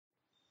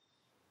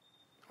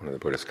one of the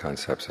Buddhist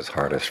concepts that's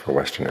hardest for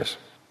Westerners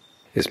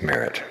is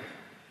merit,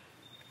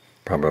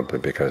 probably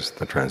because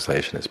the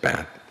translation is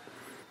bad.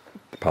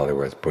 The Pali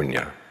word is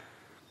punya,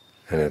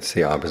 and it's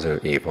the opposite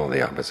of evil,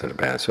 the opposite of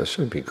bad, so it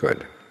should be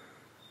good.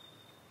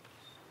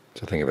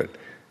 So think of it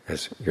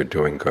as you're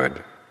doing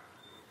good,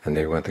 and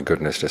then you want the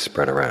goodness to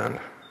spread around.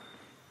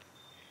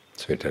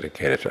 So you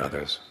dedicate it to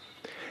others.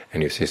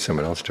 And you see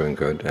someone else doing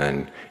good,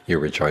 and you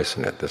rejoice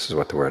in it. This is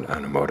what the word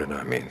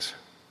anumodana means.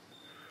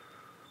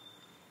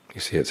 You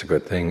see it's a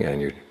good thing,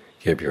 and you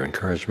give your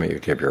encouragement, you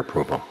give your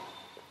approval.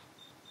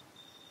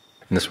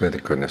 In this way the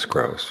goodness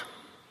grows.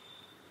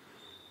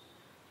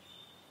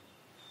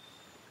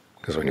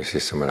 Because when you see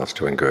someone else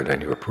doing good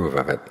and you approve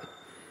of it,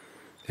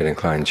 it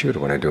inclines you to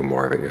want to do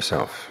more of it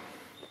yourself.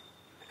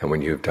 And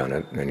when you've done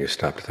it and you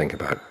stop to think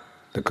about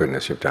the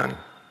goodness you've done,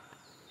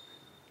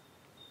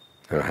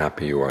 and how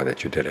happy you are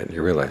that you did it,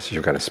 you realize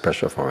you've got a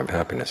special form of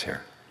happiness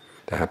here.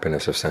 The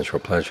happiness of sensual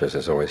pleasures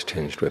is always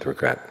tinged with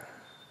regret.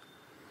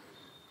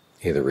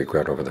 Either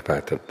regret over the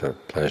fact that the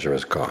pleasure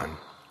is gone,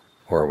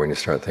 or when you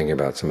start thinking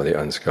about some of the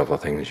unskillful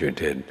things you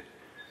did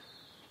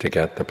to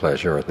get the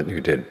pleasure, or that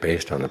you did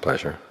based on the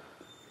pleasure,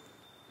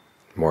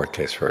 more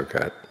case for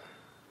regret.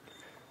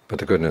 But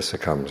the goodness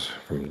that comes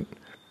from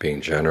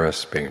being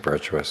generous, being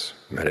virtuous,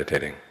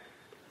 meditating.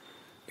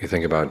 You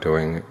think about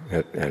doing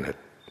it and it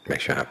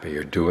makes you happy.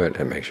 You do it,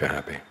 it makes you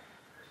happy.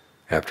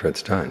 After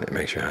it's done, it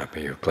makes you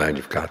happy. You're glad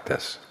you've got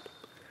this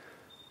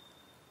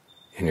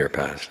in your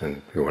past,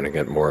 and you want to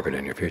get more of it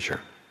in your future.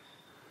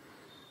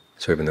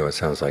 So even though it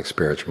sounds like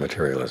spiritual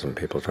materialism,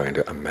 people trying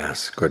to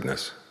amass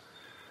goodness,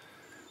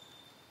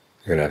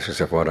 you're going to ask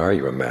yourself, what are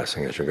you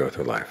amassing as you go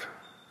through life?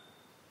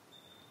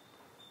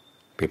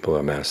 People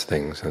amass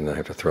things and they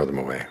have to throw them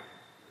away,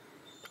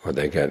 or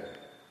they get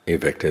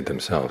evicted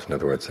themselves. In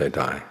other words, they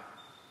die.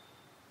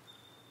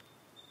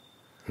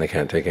 And they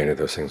can't take any of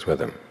those things with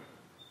them.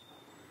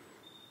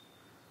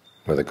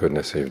 Or the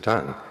goodness that you've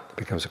done, it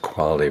becomes a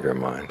quality of your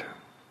mind.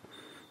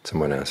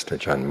 Someone asked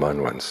Ajahn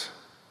Mun once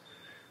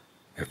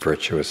if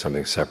virtue is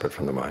something separate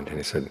from the mind, and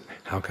he said,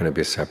 how can it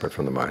be separate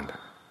from the mind?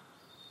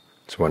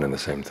 It's one and the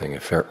same thing.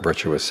 If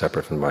virtue was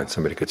separate from the mind,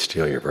 somebody could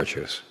steal your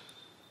virtues.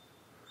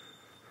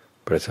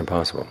 But it's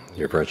impossible.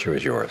 Your virtue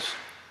is yours.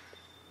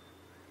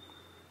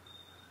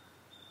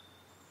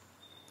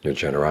 Your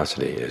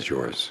generosity is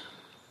yours.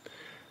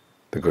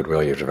 The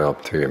goodwill you've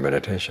developed through your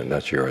meditation,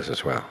 that's yours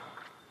as well.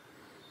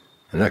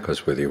 And that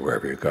goes with you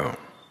wherever you go.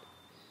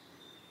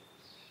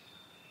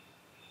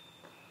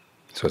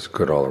 So it's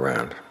good all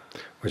around,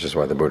 which is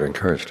why the Buddha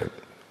encouraged it,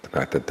 the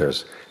fact that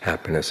there's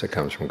happiness that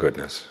comes from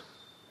goodness.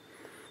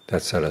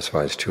 That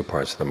satisfies two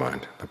parts of the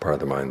mind, the part of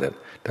the mind that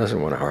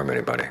doesn't want to harm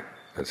anybody,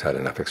 that's had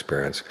enough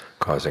experience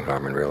causing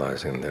harm and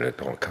realizing that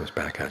it all comes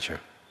back at you.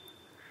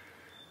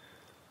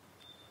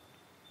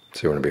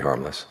 So you want to be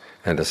harmless.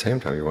 And at the same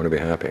time, you want to be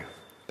happy.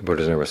 The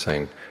Buddha's never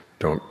saying,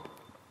 don't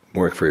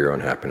work for your own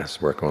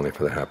happiness, work only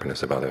for the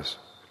happiness of others.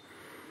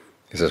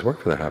 He says,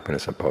 work for the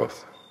happiness of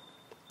both.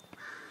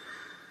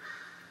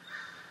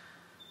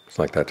 It's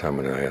like that time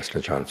when I asked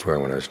Ajahn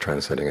Fuhr when I was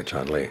translating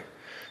Ajahn Lee,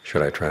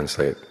 should I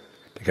translate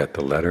to get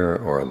the letter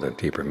or the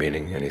deeper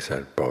meaning? And he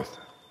said, both.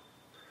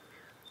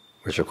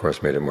 Which of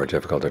course made it more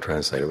difficult to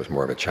translate. It was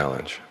more of a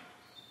challenge,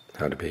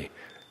 how to be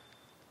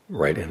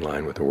right in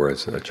line with the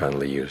words that Ajahn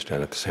Lee used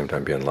and at the same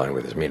time be in line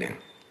with his meaning.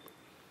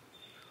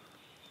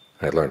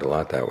 I learned a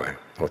lot that way.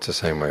 Well, it's the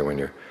same way when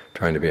you're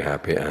trying to be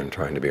happy and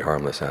trying to be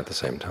harmless at the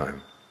same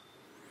time.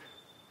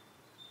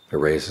 It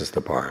raises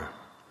the bar.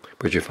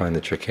 But you find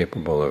that you're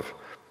capable of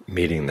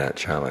meeting that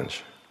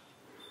challenge,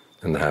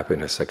 and the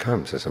happiness that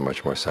comes is a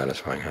much more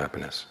satisfying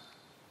happiness.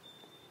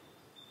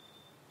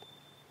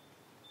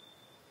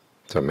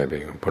 So maybe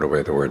you can put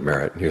away the word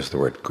merit and use the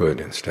word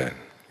good instead.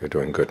 You're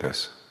doing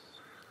goodness.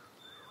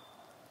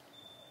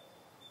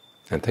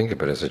 And think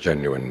of it as a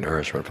genuine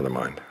nourishment for the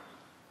mind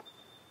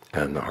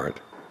and the heart,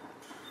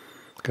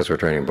 because we're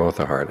training both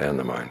the heart and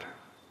the mind.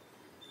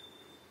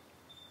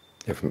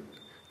 If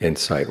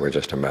insight were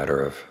just a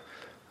matter of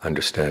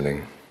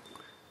understanding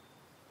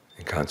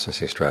and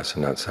constancy, stress,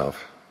 and not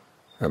self,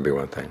 that would be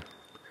one thing.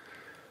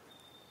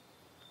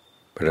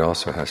 But it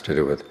also has to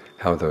do with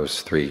how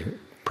those three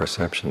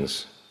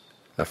perceptions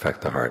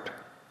affect the heart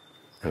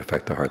and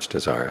affect the heart's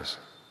desires.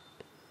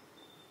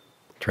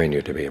 Train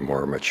you to be a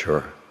more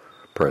mature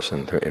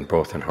person in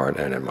both in heart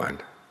and in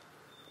mind,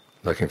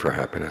 looking for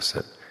happiness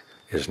that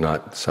is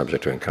not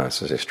subject to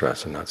inconstancy,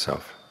 stress, and not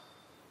self.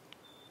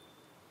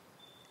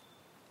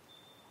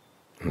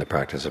 And the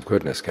practice of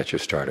goodness gets you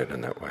started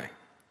in that way.